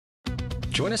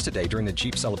Join us today during the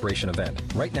Jeep Celebration event.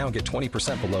 Right now, get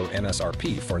 20% below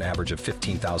MSRP for an average of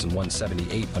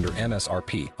 $15,178 under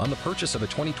MSRP on the purchase of a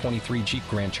 2023 Jeep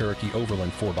Grand Cherokee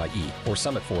Overland 4xE or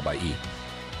Summit 4xE.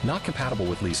 Not compatible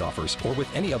with lease offers or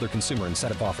with any other consumer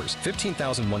incentive offers.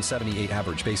 $15,178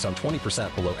 average based on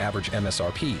 20% below average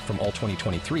MSRP from all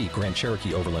 2023 Grand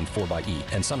Cherokee Overland 4xE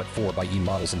and Summit 4xE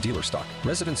models in dealer stock.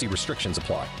 Residency restrictions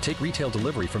apply. Take retail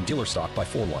delivery from dealer stock by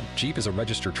 4/1. Jeep is a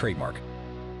registered trademark.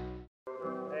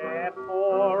 At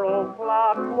 4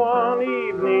 o'clock one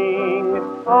evening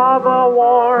of a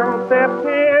warm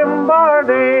September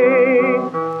day,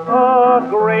 a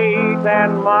great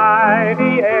and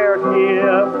mighty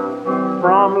airship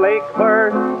from Lake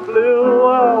Perth flew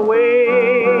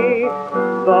away.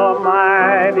 The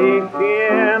mighty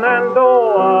Shenandoah,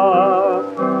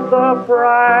 the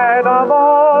pride of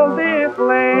all this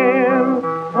land.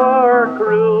 Her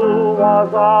crew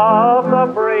was of the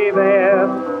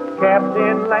bravest,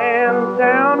 Captain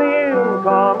Lansdowne in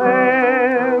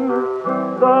command.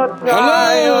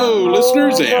 Hello,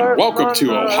 listeners, and welcome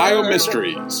to Ohio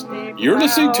Mysteries. You're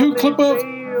listening to a clip of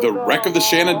The Wreck of the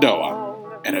Shenandoah.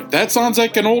 And if that sounds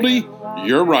like an oldie,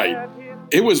 you're right.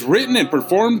 It was written and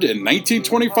performed in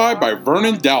 1925 by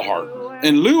Vernon Dalhart.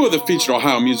 In lieu of the featured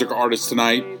Ohio music artist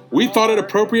tonight, we thought it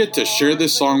appropriate to share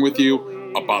this song with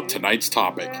you about tonight's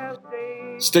topic.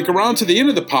 Stick around to the end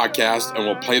of the podcast and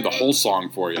we'll play the whole song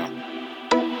for you.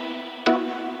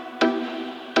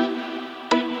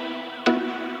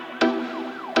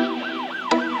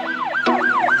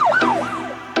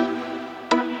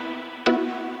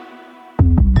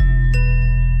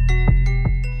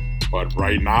 But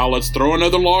right now, let's throw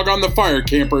another log on the fire,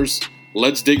 campers.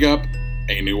 Let's dig up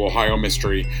a new Ohio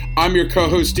mystery. I'm your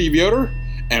co-host, Steve Yoder,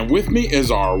 and with me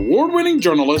is our award-winning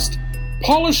journalist,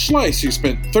 Paula Schleiss, who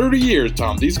spent 30 years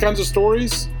telling these kinds of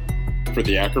stories for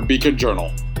the Akron Beacon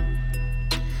Journal.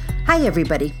 Hi,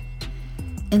 everybody.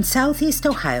 In southeast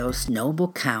Ohio's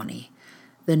Noble County,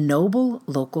 the Noble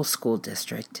Local School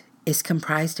District is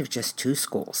comprised of just 2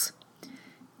 schools.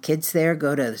 Kids there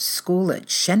go to school at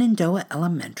Shenandoah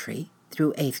Elementary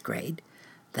through 8th grade,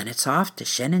 then it's off to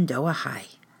Shenandoah High.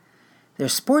 Their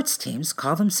sports teams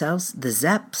call themselves the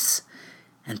Zeps,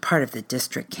 and part of the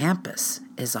district campus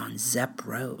is on Zepp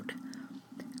Road.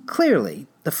 Clearly,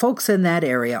 the folks in that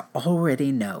area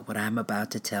already know what I'm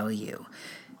about to tell you,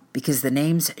 because the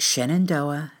names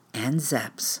Shenandoah and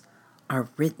Zeps are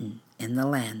written in the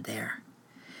land there.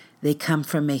 They come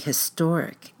from a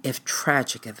historic, if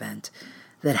tragic, event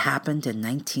that happened in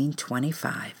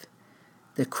 1925,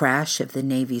 the crash of the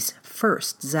Navy's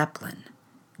first Zeppelin,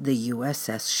 the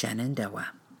USS Shenandoah.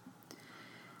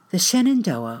 The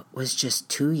Shenandoah was just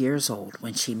 2 years old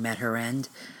when she met her end,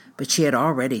 but she had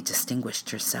already distinguished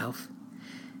herself.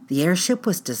 The airship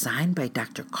was designed by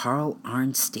Dr. Carl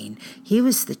Arnstein. He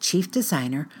was the chief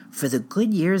designer for the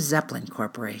Goodyear Zeppelin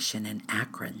Corporation in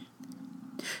Akron.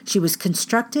 She was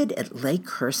constructed at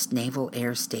Lakehurst Naval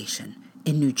Air Station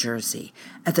in New Jersey,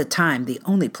 at the time the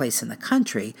only place in the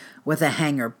country with a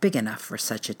hangar big enough for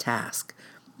such a task.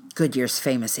 Goodyear's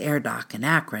famous air dock in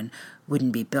Akron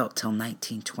wouldn't be built till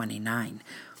 1929.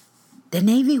 The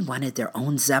Navy wanted their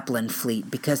own Zeppelin fleet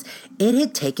because it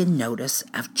had taken notice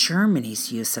of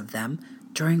Germany's use of them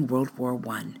during World War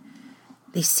I.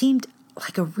 They seemed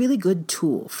like a really good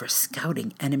tool for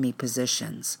scouting enemy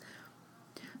positions.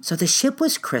 So the ship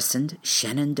was christened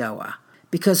Shenandoah,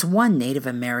 because one Native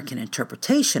American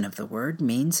interpretation of the word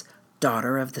means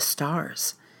daughter of the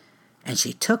stars. And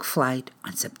she took flight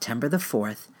on September the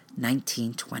 4th,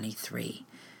 1923.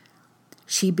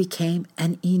 She became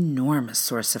an enormous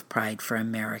source of pride for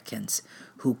Americans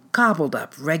who gobbled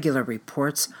up regular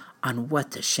reports on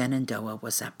what the Shenandoah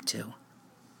was up to.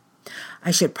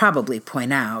 I should probably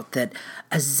point out that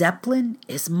a Zeppelin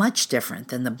is much different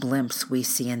than the blimps we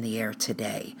see in the air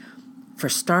today. For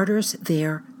starters,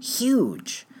 they're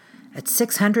huge. At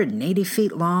 680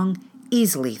 feet long,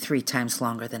 easily 3 times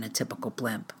longer than a typical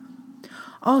blimp.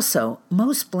 Also,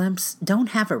 most blimps don't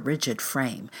have a rigid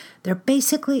frame. They're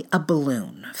basically a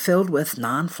balloon filled with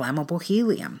non-flammable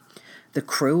helium. The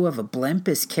crew of a blimp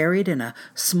is carried in a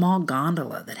small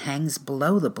gondola that hangs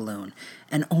below the balloon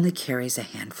and only carries a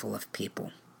handful of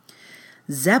people.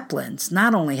 Zeppelins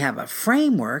not only have a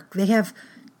framework, they have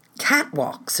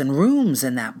catwalks and rooms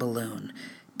in that balloon.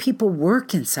 People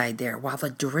work inside there while the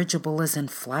dirigible is in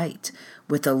flight,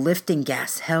 with the lifting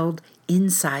gas held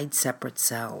inside separate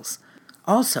cells.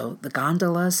 Also, the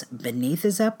gondolas beneath the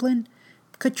Zeppelin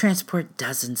could transport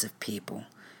dozens of people.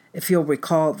 If you'll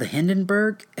recall the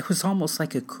Hindenburg, it was almost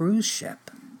like a cruise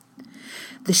ship.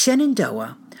 The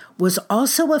Shenandoah was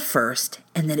also a first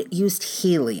in that it used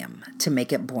helium to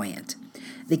make it buoyant.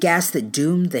 The gas that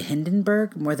doomed the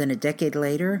Hindenburg more than a decade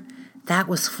later, that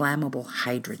was flammable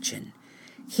hydrogen.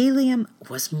 Helium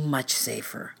was much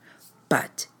safer,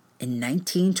 but in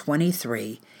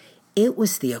 1923, it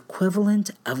was the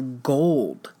equivalent of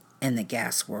gold in the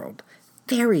gas world.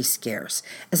 Very scarce.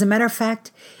 As a matter of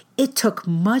fact, it took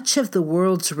much of the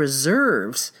world's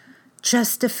reserves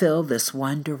just to fill this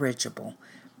one dirigible.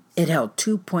 It held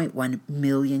 2.1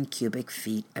 million cubic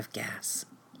feet of gas.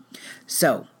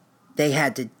 So they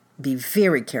had to be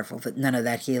very careful that none of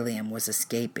that helium was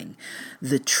escaping.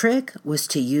 The trick was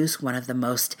to use one of the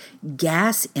most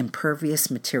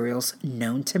gas-impervious materials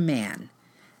known to man,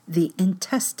 the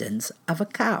intestines of a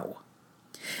cow.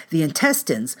 The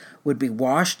intestines would be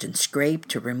washed and scraped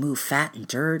to remove fat and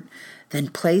dirt, then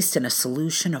placed in a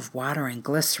solution of water and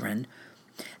glycerin.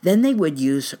 Then they would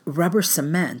use rubber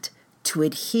cement to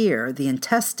adhere the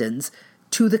intestines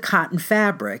to the cotton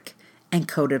fabric and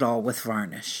coat it all with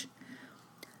varnish.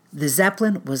 The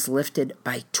Zeppelin was lifted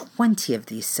by 20 of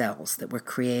these cells that were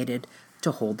created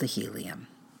to hold the helium.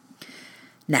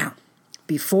 Now,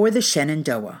 before the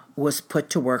Shenandoah was put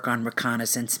to work on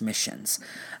reconnaissance missions,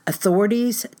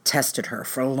 authorities tested her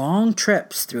for long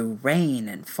trips through rain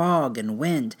and fog and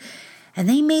wind, and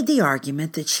they made the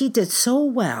argument that she did so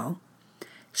well,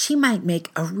 she might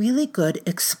make a really good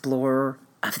explorer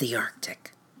of the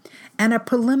Arctic. And a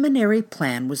preliminary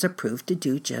plan was approved to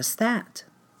do just that.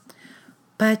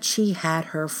 But she had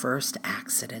her first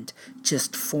accident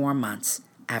just 4 months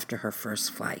after her first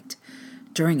flight.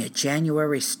 During a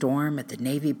January storm at the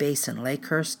Navy base in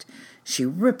Lakehurst, she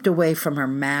ripped away from her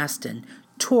mast and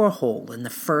tore a hole in the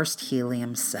first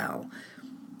helium cell.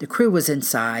 The crew was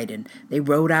inside, and they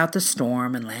rode out the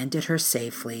storm and landed her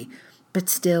safely, but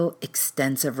still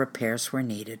extensive repairs were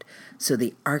needed, so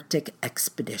the Arctic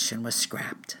expedition was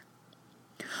scrapped.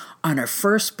 On her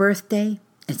first birthday,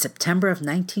 in September of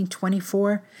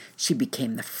 1924, she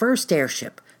became the first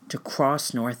airship to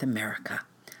cross North America,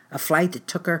 a flight that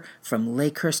took her from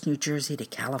Lakehurst, New Jersey to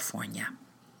California.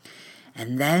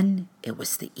 And then it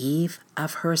was the eve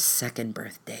of her second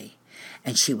birthday,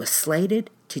 and she was slated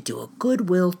to do a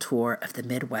goodwill tour of the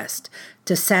Midwest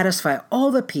to satisfy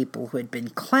all the people who had been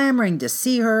clamoring to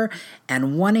see her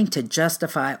and wanting to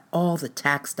justify all the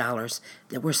tax dollars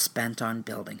that were spent on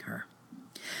building her.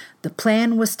 The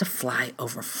plan was to fly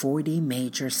over 40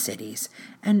 major cities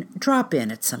and drop in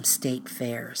at some state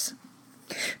fairs.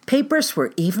 Papers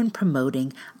were even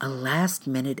promoting a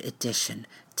last-minute addition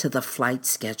to the flight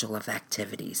schedule of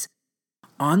activities.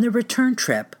 On the return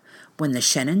trip, when the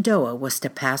Shenandoah was to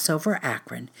pass over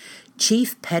Akron,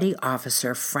 Chief Petty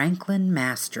Officer Franklin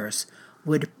Masters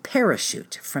would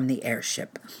parachute from the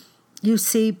airship. You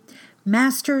see,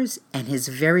 Masters and his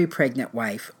very pregnant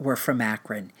wife were from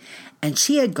Akron, and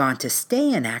she had gone to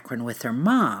stay in Akron with her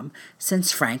mom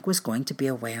since Frank was going to be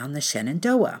away on the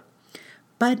Shenandoah.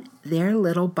 But their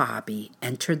little Bobby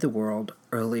entered the world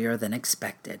earlier than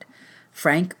expected.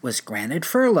 Frank was granted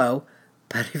furlough,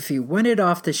 but if he wanted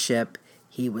off the ship,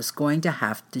 he was going to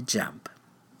have to jump.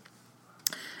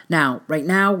 Now, right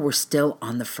now, we're still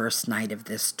on the first night of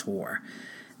this tour.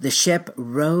 The ship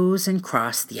rose and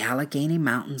crossed the Allegheny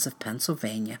Mountains of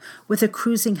Pennsylvania with a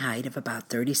cruising height of about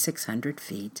 3,600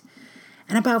 feet,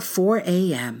 and about 4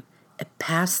 a.m., it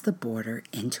passed the border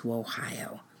into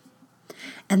Ohio.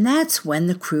 And that's when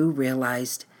the crew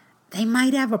realized they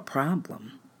might have a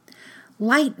problem.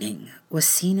 Lightning was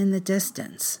seen in the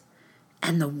distance,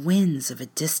 and the winds of a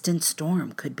distant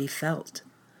storm could be felt.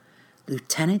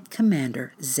 Lieutenant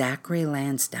Commander Zachary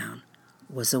Lansdowne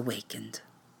was awakened.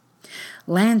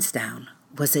 Lansdowne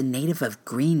was a native of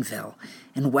Greenville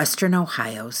in western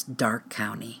Ohio's Darke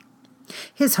County.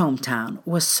 His hometown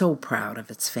was so proud of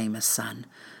its famous son.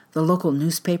 The local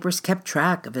newspapers kept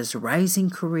track of his rising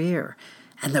career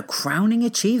and the crowning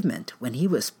achievement when he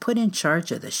was put in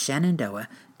charge of the Shenandoah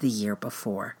the year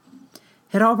before. He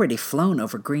had already flown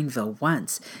over Greenville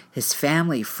once, his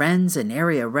family, friends, and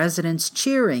area residents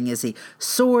cheering as he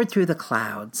soared through the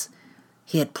clouds.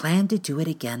 He had planned to do it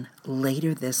again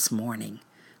later this morning,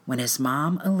 when his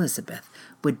mom, Elizabeth,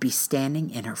 would be standing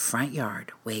in her front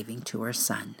yard waving to her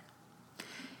son.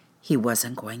 He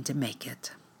wasn't going to make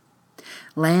it.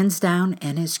 Lansdowne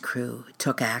and his crew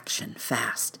took action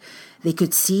fast. They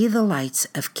could see the lights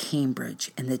of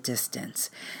Cambridge in the distance.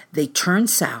 They turned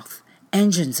south,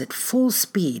 engines at full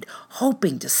speed,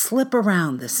 hoping to slip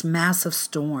around this massive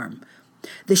storm.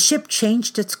 The ship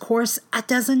changed its course a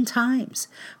dozen times,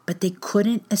 but they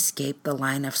couldn't escape the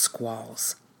line of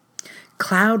squalls.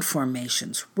 Cloud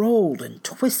formations rolled and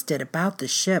twisted about the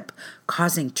ship,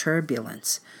 causing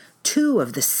turbulence. 2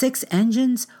 of the 6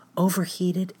 engines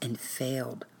overheated and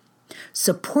failed.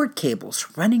 Support cables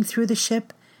running through the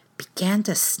ship began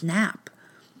to snap.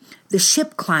 The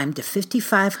ship climbed to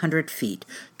 5,500 feet,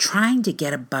 trying to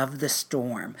get above the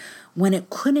storm. When it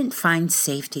couldn't find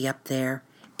safety up there,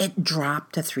 it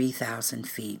dropped to 3,000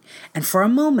 feet. And for a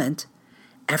moment,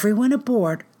 everyone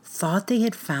aboard thought they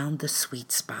had found the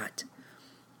sweet spot.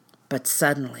 But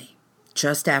suddenly,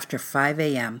 just after 5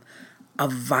 a.m., a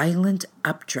violent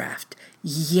updraft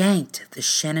yanked the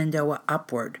Shenandoah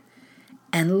upward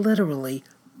and literally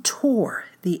tore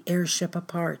the airship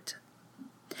apart.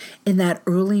 In that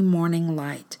early morning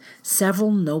light,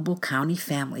 several Noble County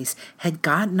families had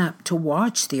gotten up to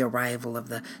watch the arrival of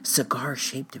the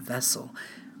cigar-shaped vessel.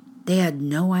 They had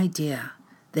no idea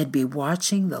they'd be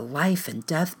watching the life and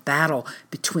death battle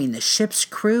between the ship's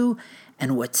crew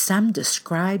and what some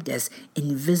described as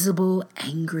invisible,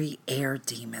 angry air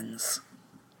demons.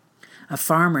 A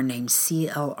farmer named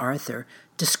C.L. Arthur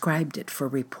described it for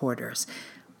reporters.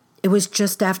 It was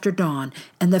just after dawn,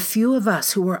 and the few of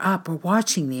us who were up were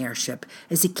watching the airship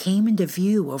as it came into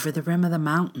view over the rim of the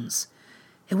mountains.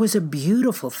 It was a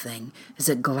beautiful thing as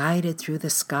it glided through the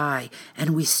sky,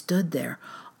 and we stood there,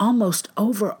 almost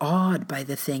overawed by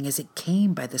the thing as it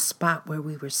came by the spot where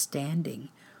we were standing.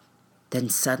 Then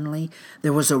suddenly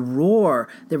there was a roar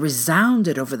that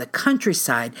resounded over the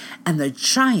countryside, and the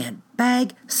giant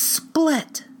bag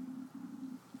split.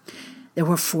 There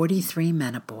were 43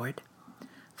 men aboard.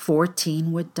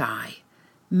 14 would die,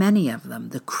 many of them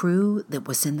the crew that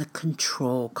was in the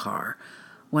control car,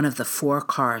 one of the 4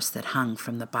 cars that hung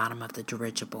from the bottom of the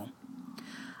dirigible.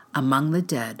 Among the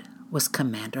dead was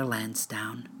Commander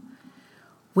Lansdowne.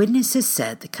 Witnesses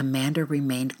said the commander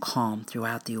remained calm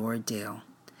throughout the ordeal,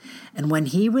 and when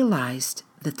he realized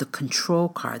that the control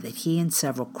car that he and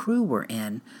several crew were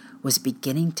in was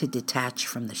beginning to detach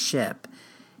from the ship,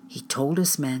 he told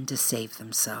his men to save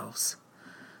themselves.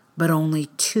 But only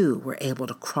 2 were able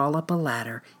to crawl up a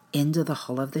ladder into the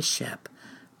hull of the ship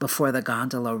before the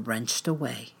gondola wrenched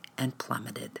away and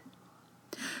plummeted.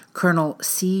 Colonel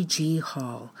C.G.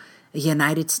 Hall, a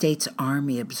United States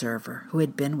Army observer who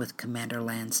had been with Commander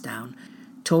Lansdowne,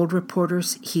 told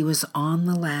reporters he was on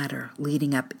the ladder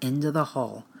leading up into the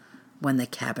hull when the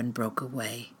cabin broke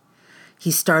away. He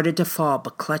started to fall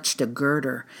but clutched a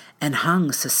girder and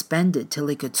hung suspended till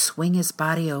he could swing his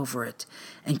body over it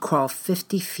and crawl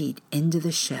 50 feet into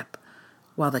the ship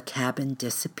while the cabin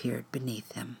disappeared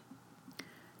beneath him.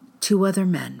 2 other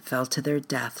men fell to their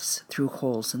deaths through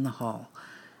holes in the hull.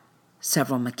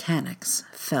 Several mechanics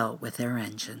fell with their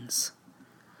engines.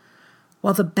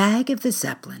 While the bag of the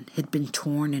Zeppelin had been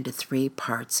torn into 3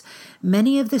 parts,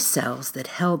 many of the cells that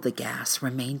held the gas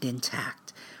remained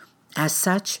intact. As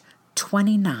such,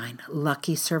 29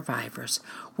 lucky survivors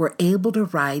were able to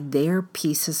ride their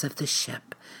pieces of the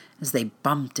ship as they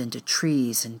bumped into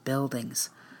trees and buildings.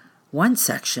 One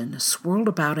section swirled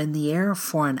about in the air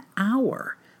for an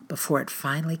hour before it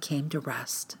finally came to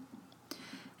rest.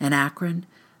 In Akron,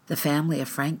 the family of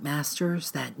Frank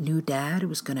Masters, that new dad who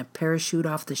was going to parachute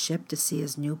off the ship to see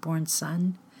his newborn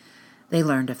son, they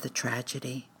learned of the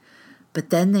tragedy.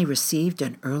 But then they received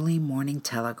an early morning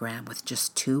telegram with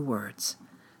just 2 words: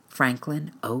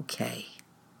 Franklin, okay.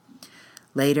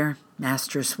 Later,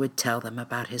 Masters would tell them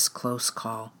about his close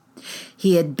call.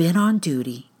 He had been on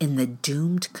duty in the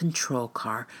doomed control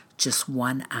car just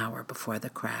 1 hour before the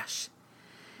crash.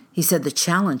 He said the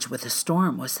challenge with the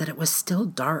storm was that it was still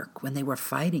dark when they were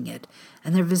fighting it,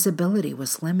 and their visibility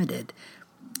was limited.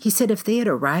 He said if they had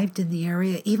arrived in the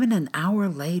area even an hour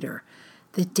later,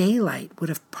 the daylight would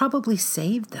have probably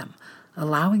saved them,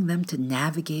 allowing them to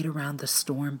navigate around the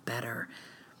storm better.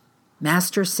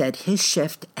 Master said his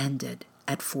shift ended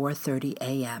at 4:30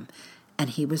 a.m., and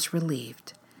he was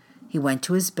relieved. He went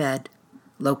to his bed,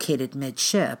 located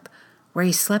midship, where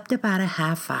he slept about a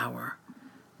half hour.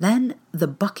 Then the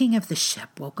bucking of the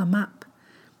ship woke him up.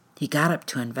 He got up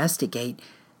to investigate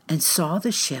and saw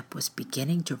the ship was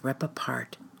beginning to rip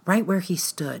apart. Right where he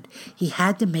stood, he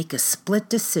had to make a split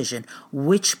decision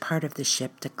which part of the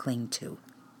ship to cling to.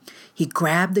 He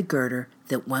grabbed the girder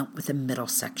that went with the middle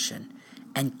section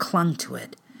and clung to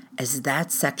it as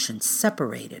that section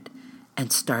separated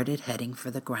and started heading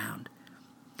for the ground.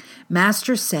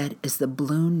 Master said as the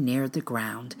balloon neared the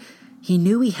ground, he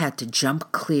knew he had to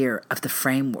jump clear of the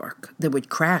framework that would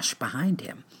crash behind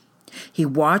him. He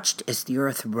watched as the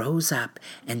earth rose up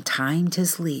and timed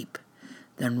his leap,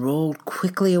 then rolled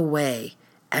quickly away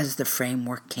as the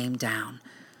framework came down.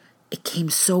 It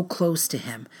came so close to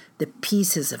him that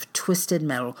pieces of twisted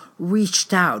metal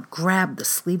reached out, grabbed the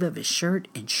sleeve of his shirt,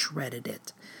 and shredded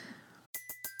it.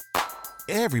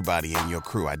 Everybody in your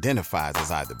crew identifies as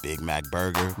either Big Mac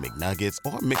Burger, McNuggets,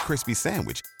 or McCrispy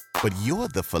Sandwich. But you're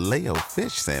the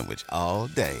Filet-O-Fish Sandwich all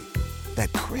day.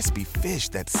 That crispy fish,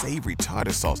 that savory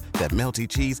tartar sauce, that melty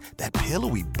cheese, that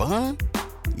pillowy bun.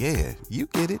 Yeah, you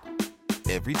get it.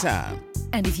 Every time.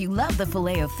 And if you love the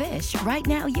Filet-O-Fish, right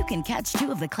now you can catch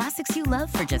two of the classics you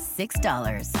love for just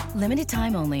 $6. Limited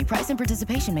time only. Price and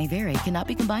participation may vary. Cannot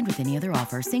be combined with any other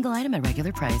offer. Single item at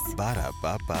regular price.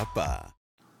 Ba-da-ba-ba-ba.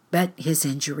 But his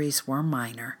injuries were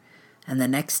minor, and the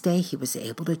next day he was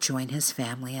able to join his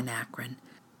family in Akron.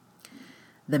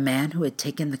 The man who had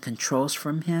taken the controls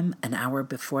from him an hour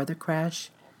before the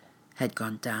crash had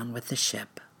gone down with the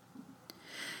ship.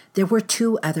 There were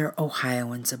 2 other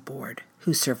Ohioans aboard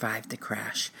who survived the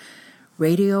crash.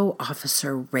 Radio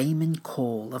Officer Raymond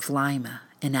Cole of Lima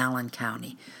in Allen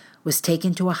County was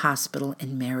taken to a hospital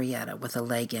in Marietta with a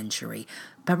leg injury,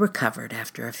 but recovered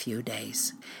after a few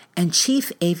days. And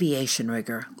Chief Aviation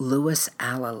Rigger Lewis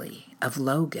Allely of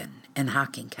Logan in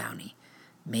Hocking County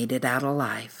made it out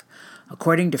alive.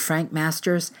 According to Frank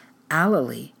Masters,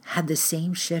 Allely had the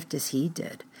same shift as he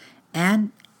did,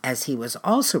 and as he was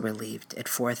also relieved at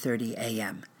 4:30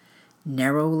 a.m.,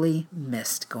 narrowly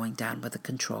missed going down with a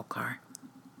control car.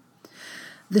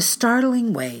 The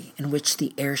startling way in which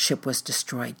the airship was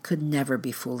destroyed could never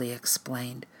be fully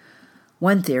explained.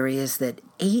 One theory is that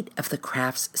 8 of the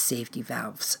craft's safety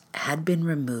valves had been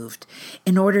removed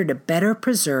in order to better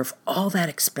preserve all that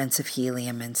expensive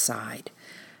helium inside,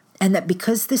 and that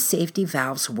because the safety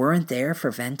valves weren't there for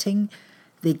venting,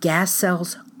 the gas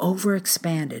cells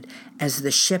overexpanded as the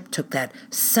ship took that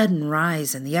sudden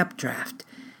rise in the updraft,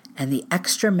 and the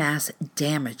extra mass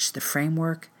damaged the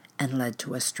framework and led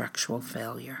to a structural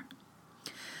failure.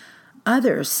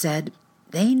 Others said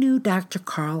they knew Dr.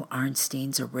 Carl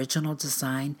Arnstein's original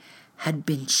design had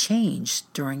been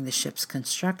changed during the ship's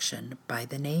construction by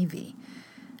the Navy,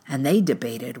 and they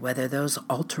debated whether those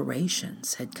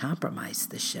alterations had compromised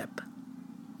the ship.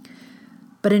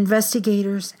 But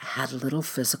investigators had little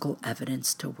physical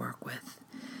evidence to work with,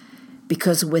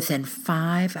 because within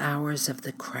 5 hours of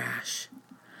the crash,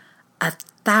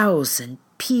 1,000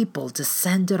 people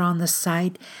descended on the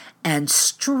site and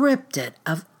stripped it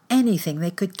of anything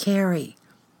they could carry.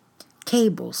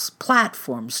 Cables,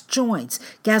 platforms, joints,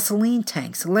 gasoline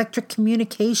tanks, electric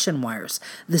communication wires,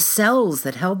 the cells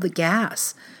that held the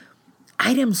gas.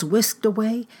 Items whisked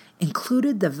away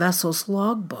included the vessel's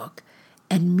logbook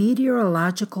and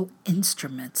meteorological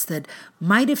instruments that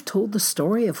might have told the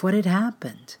story of what had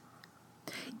happened.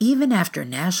 Even after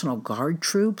National Guard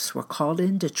troops were called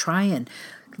in to try and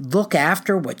look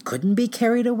after what couldn't be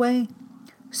carried away,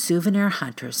 souvenir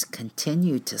hunters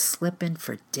continued to slip in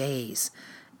for days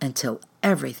until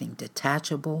everything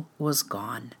detachable was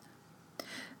gone.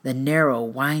 The narrow,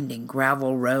 winding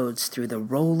gravel roads through the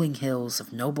rolling hills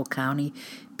of Noble County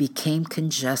became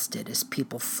congested as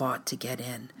people fought to get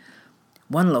in.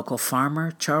 One local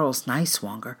farmer, Charles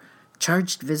Niswanger,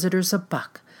 charged visitors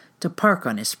 $1 to park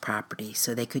on his property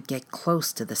so they could get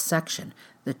close to the section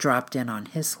that dropped in on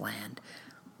his land.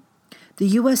 The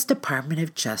U.S. Department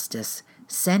of Justice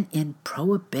sent in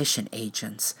prohibition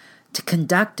agents to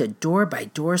conduct a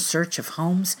door-by-door search of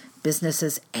homes,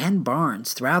 businesses, and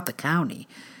barns throughout the county,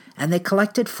 and they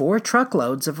collected 4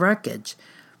 truckloads of wreckage.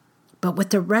 But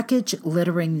with the wreckage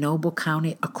littering Noble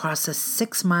County across a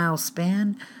 6-mile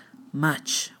span,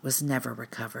 much was never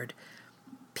recovered.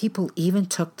 People even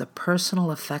took the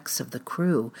personal effects of the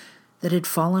crew that had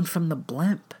fallen from the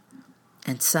blimp,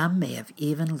 and some may have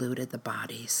even looted the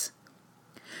bodies.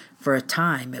 For a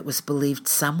time, it was believed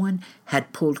someone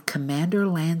had pulled Commander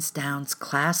Lansdowne's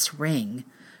class ring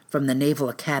from the Naval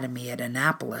Academy at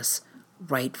Annapolis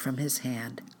right from his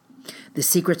hand. The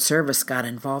Secret Service got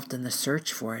involved in the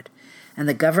search for it, and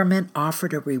the government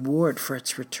offered a reward for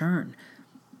its return.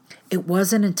 It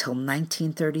wasn't until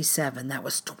 1937, that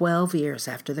was 12 years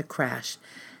after the crash,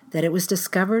 that it was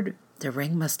discovered the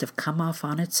ring must have come off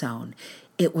on its own.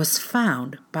 It was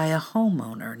found by a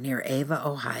homeowner near Ava,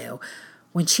 Ohio,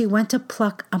 when she went to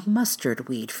pluck a mustard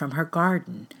weed from her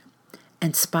garden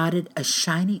and spotted a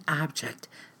shiny object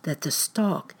that the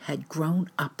stalk had grown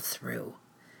up through.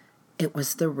 It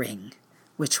was the ring,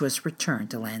 which was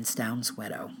returned to Lansdowne's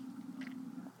widow.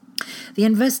 The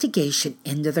investigation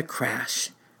into the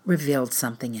crash revealed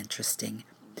something interesting.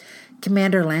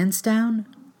 Commander Lansdowne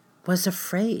was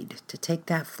afraid to take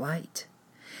that flight.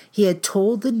 He had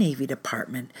told the Navy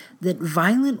Department that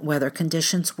violent weather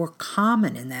conditions were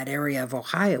common in that area of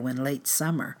Ohio in late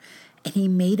summer, and he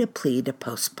made a plea to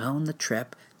postpone the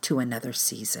trip to another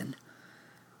season.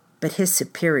 But his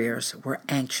superiors were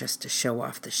anxious to show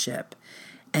off the ship,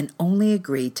 and only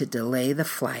agreed to delay the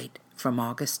flight from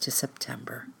August to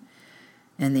September.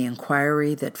 In the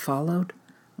inquiry that followed,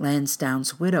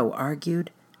 Lansdowne's widow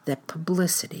argued that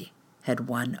publicity had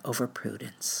won over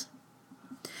prudence.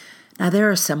 Now, there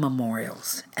are some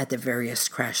memorials at the various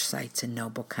crash sites in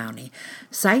Noble County.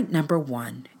 Site number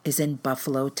 1 is in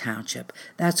Buffalo Township.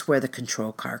 That's where the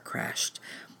control car crashed.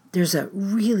 There's a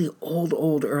really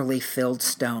old early filled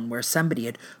stone where somebody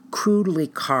had crudely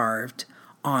carved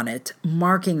on it,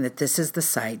 marking that this is the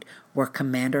site where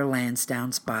Commander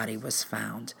Lansdowne's body was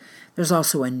found. There's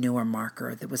also a newer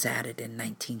marker that was added in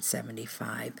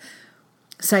 1975.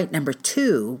 Site number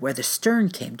 2, where the stern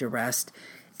came to rest,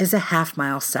 is a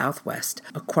half-mile southwest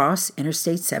across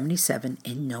Interstate 77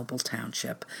 in Noble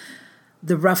Township.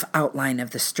 The rough outline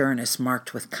of the stern is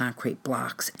marked with concrete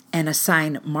blocks, and a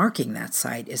sign marking that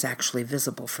site is actually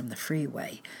visible from the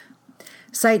freeway.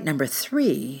 Site number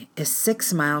 3 is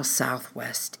 6 miles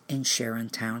southwest in Sharon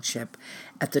Township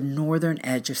at the northern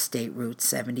edge of State Route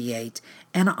 78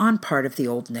 and on part of the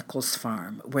old Nichols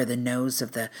Farm, where the nose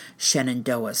of the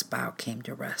Shenandoah's bow came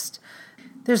to rest.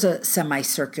 There's a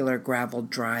semicircular gravel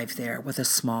drive there with a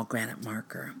small granite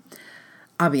marker.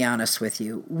 I'll be honest with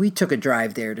you, we took a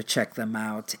drive there to check them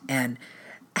out, and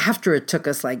after it took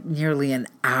us like nearly an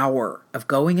hour of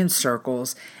going in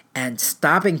circles and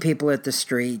stopping people at the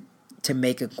street to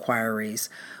make inquiries,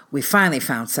 we finally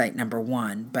found site number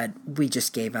 1, but we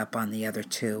just gave up on the other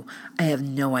 2. I have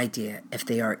no idea if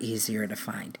they are easier to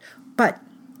find. But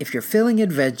if you're feeling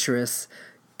adventurous,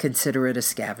 consider it a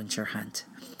scavenger hunt.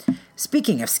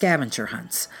 Speaking of scavenger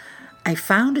hunts, I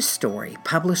found a story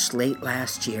published late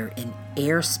last year in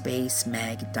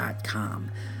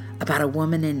airspacemag.com about a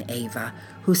woman in Ava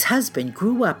whose husband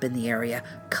grew up in the area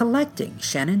collecting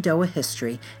Shenandoah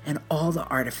history and all the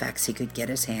artifacts he could get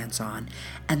his hands on,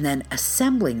 and then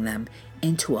assembling them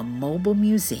into a mobile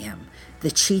museum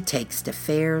that she takes to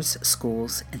fairs,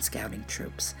 schools, and scouting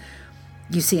troops.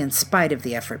 You see, in spite of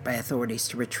the effort by authorities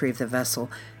to retrieve the vessel,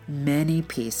 many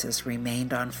pieces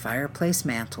remained on fireplace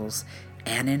mantels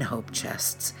and in hope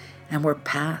chests, and were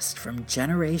passed from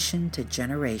generation to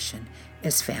generation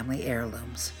as family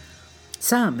heirlooms.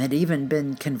 Some had even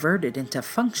been converted into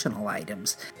functional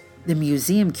items. The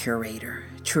museum curator,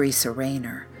 Teresa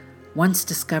Rayner, once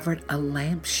discovered a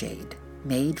lampshade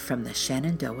made from the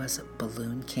Shenandoah's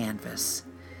balloon canvas,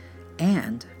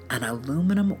 and an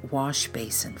aluminum wash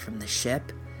basin from the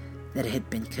ship that had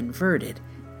been converted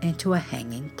into a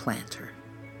hanging planter.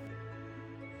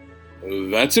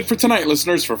 That's it for tonight,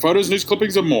 listeners. For photos, news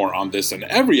clippings, and more on this and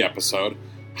every episode,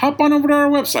 hop on over to our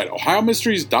website,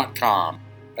 ohiomysteries.com.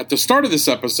 At the start of this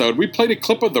episode, we played a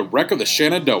clip of the wreck of the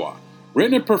Shenandoah,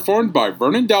 written and performed by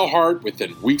Vernon Dalhart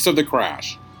within weeks of the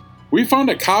crash. We found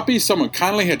a copy someone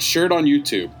kindly had shared on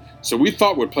YouTube, so we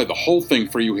thought we'd play the whole thing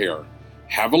for you here.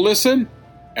 Have a listen,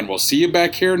 and we'll see you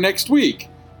back here next week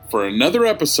for another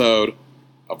episode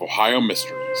of Ohio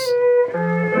Mysteries.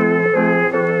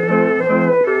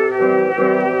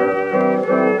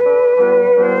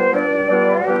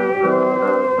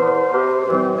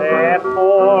 At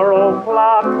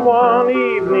 4:00 one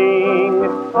evening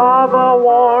of a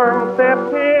warm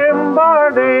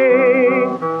September day,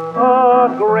 a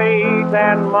great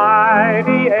and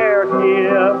mighty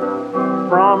airship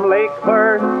from Lake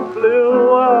First flew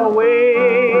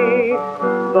away.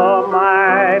 The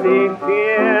mighty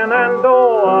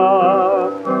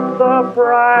Shenandoah, the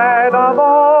pride of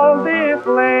all this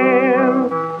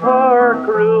land, her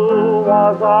crew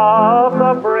was of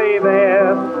the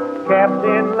bravest,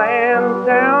 Captain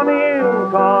Lansdowne in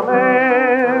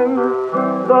command.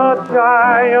 The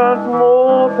giant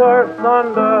motor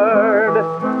thundered,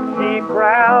 she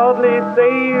proudly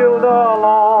sailed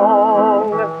along.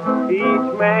 Each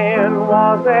man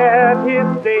was at his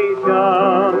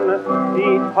station,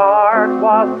 each heart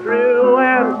was true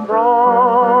and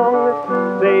strong.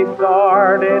 They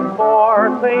started for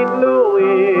St.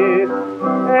 Louis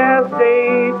as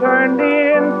day turned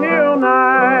into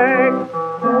night,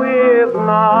 with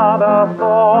not a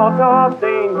thought of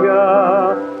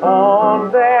danger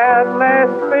on that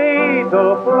last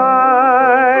fatal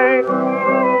flight.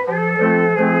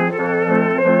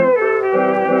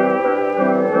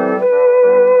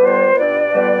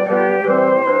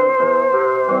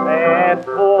 At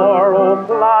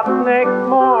 4:00 next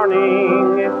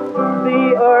morning,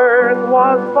 the earth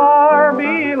was far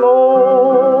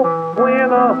below,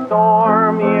 when a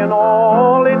storm in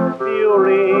all its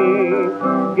fury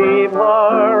gave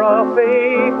her a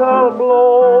fatal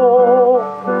blow.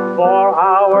 For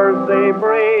hours they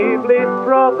bravely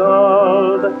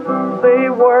struggled, they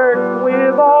worked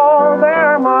with all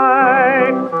their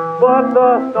might, but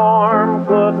the storm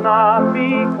could not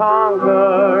be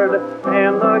conquered,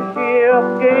 and the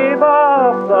ship gave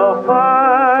up the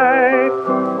fight.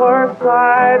 Her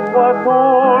sides were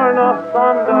torn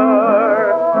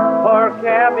asunder, her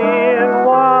cabin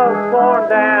was torn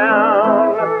down,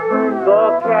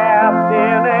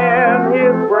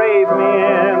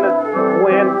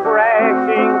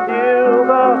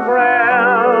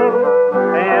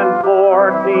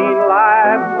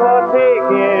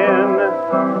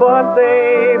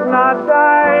 not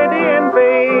died in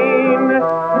vain.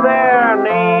 Their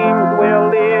names will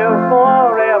live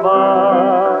forever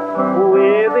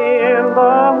within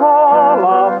the Hall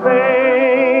of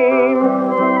Fame.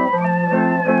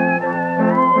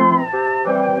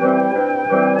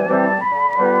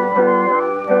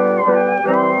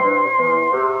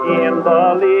 In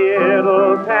the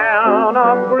little town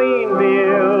of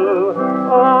Greenville,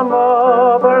 a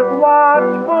mother's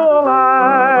watchful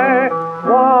eye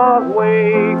was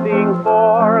waiting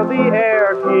for the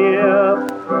airship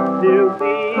to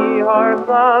see her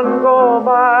son go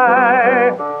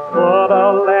by. But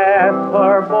alas,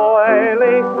 her boy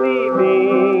lay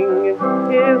sleeping.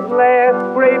 His last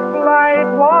great flight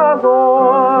was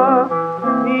o'er.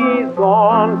 He's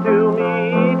gone to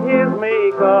meet his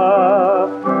maker.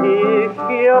 His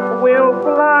ship will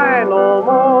fly no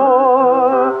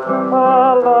more.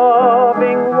 A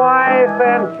loving wife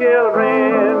and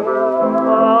children,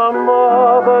 a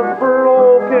mother's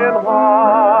broken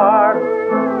heart.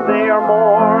 They are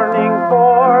mourning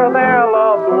for their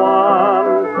loved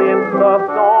one since the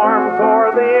storm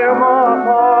tore them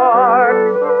apart.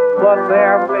 But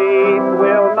their faith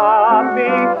will not be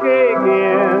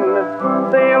shaken.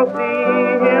 They'll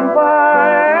see him by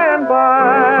and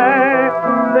by.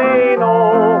 They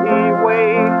know he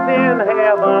waits in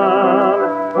heaven,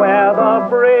 where the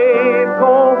brave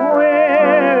go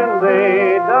when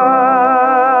they die.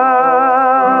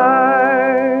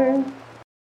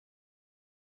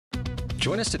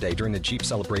 Join us today during the Jeep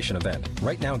Celebration event.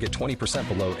 Right now, get 20%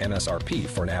 below MSRP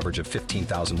for an average of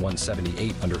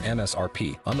 $15,178 under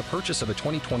MSRP on the purchase of a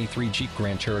 2023 Jeep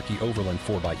Grand Cherokee Overland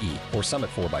 4xE or Summit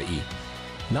 4xE.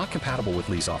 Not compatible with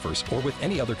lease offers or with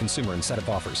any other consumer incentive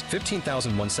offers.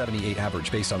 $15,178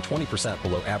 average based on 20%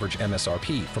 below average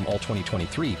MSRP from all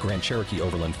 2023 Grand Cherokee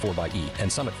Overland 4xE and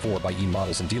Summit 4xE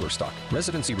models in dealer stock.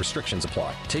 Residency restrictions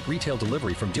apply. Take retail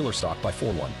delivery from dealer stock by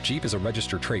 4/1. Jeep is a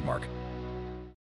registered trademark.